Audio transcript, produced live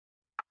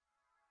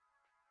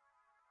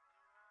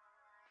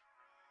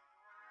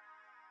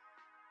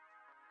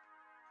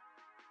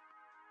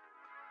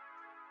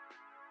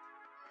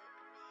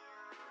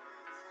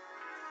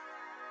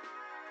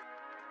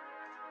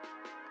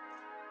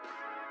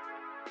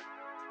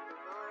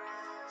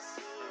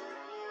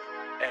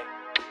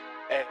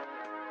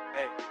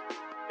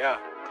Yeah.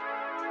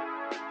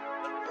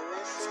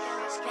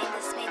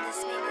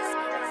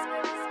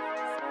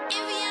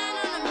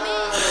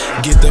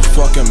 Get the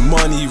fucking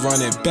money,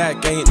 run it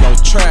back, ain't no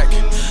track.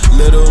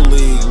 Little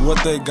League,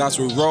 what the guys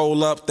will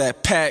roll up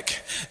that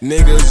pack.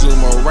 Niggas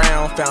zoom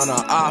around, found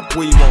a op,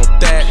 we want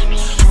that.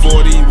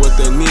 40 with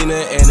the Nina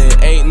and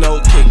it ain't no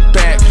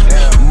kickback.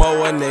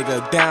 Mow a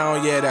nigga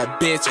down, yeah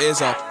that bitch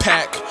is a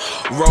pack.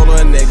 Roll a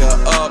nigga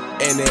up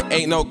and it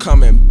ain't no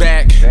coming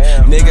back.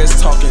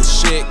 Niggas talking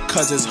shit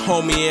cause it's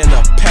homie in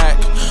a pack.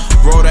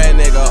 Roll that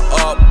nigga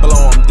up,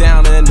 blow him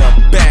down in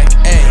the back.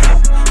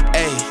 Ayy,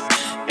 ayy.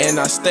 And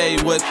I stay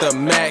with the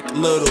Mac,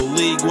 Little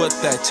League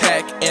with that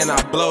tack, and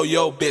I blow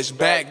your bitch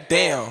back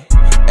down.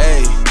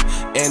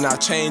 Ayy, and I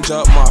change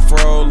up my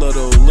fro,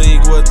 Little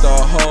League with the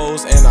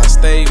hoes, and I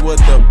stay with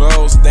the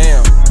blows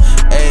down.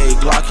 Ayy,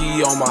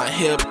 Glocky on my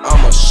hip,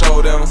 I'ma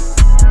show them.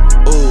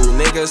 Ooh,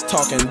 niggas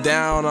talking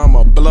down,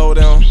 I'ma blow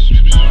them.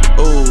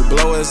 Ooh,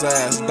 blow his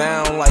ass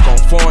down like on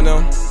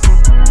Foreigner.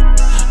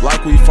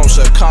 Like we from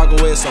Chicago,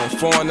 it's on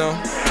Foreigner.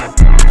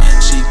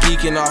 She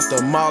geeking off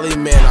the Molly,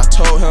 man, I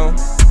told him.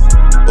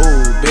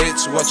 Ooh,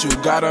 bitch, what you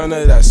got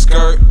under that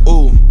skirt?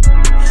 Ooh,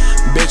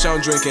 bitch,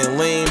 I'm drinking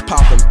lean,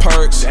 popping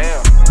perks.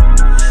 Damn.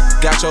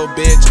 Got your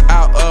bitch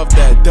out of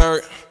that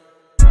dirt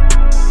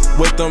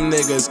with them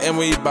niggas, and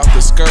we bout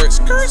to skirt,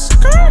 skirt,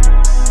 skirt.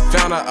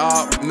 Found her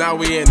up, now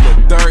we in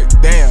the dirt.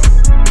 Damn.